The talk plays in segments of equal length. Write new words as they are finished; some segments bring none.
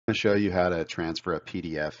To show you how to transfer a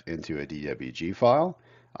PDF into a DWG file.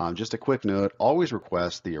 Just a quick note, always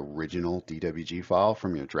request the original DWG file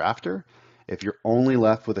from your drafter. If you're only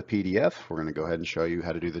left with a PDF, we're going to go ahead and show you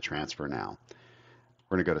how to do the transfer now.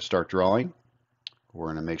 We're going to go to Start Drawing. We're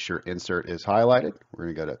going to make sure Insert is highlighted.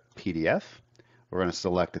 We're going to go to PDF. We're going to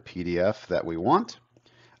select the PDF that we want.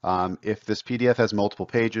 If this PDF has multiple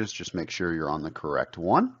pages, just make sure you're on the correct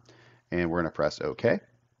one. And we're going to press OK.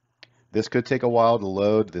 This could take a while to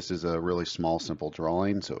load. This is a really small, simple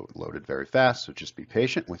drawing, so it loaded very fast, so just be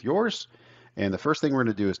patient with yours. And the first thing we're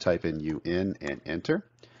going to do is type in UN and enter.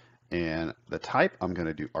 And the type, I'm going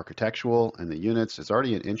to do architectural, and the units is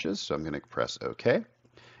already in inches, so I'm going to press OK.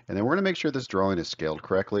 And then we're going to make sure this drawing is scaled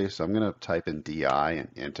correctly, so I'm going to type in DI and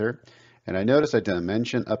enter. And I notice a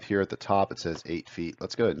dimension up here at the top, it says 8 feet.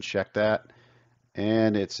 Let's go ahead and check that.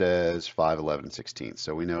 And it says 5/11/16,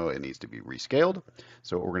 so we know it needs to be rescaled.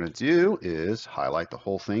 So what we're going to do is highlight the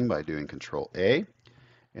whole thing by doing Control A,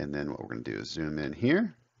 and then what we're going to do is zoom in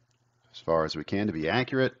here as far as we can to be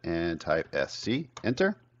accurate and type SC, enter.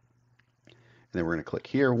 And then we're going to click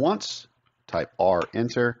here once, type R,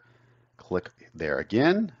 enter, click there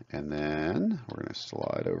again, and then we're going to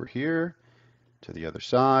slide over here to the other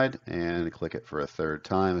side and click it for a third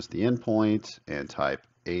time as the endpoint and type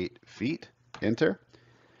 8 feet. Enter.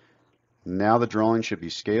 Now the drawing should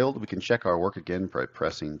be scaled. We can check our work again by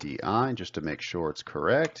pressing DI just to make sure it's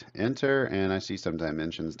correct. Enter, and I see some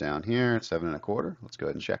dimensions down here at 7 1/4. Let's go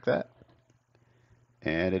ahead and check that.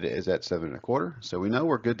 And it is at 7 1/4, so we know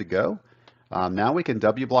we're good to go. Now we can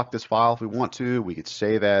W block this file if we want to. We could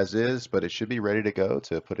save as is, but it should be ready to go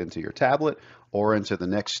to put into your tablet or into the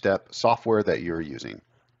next step software that you're using.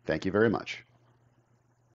 Thank you very much.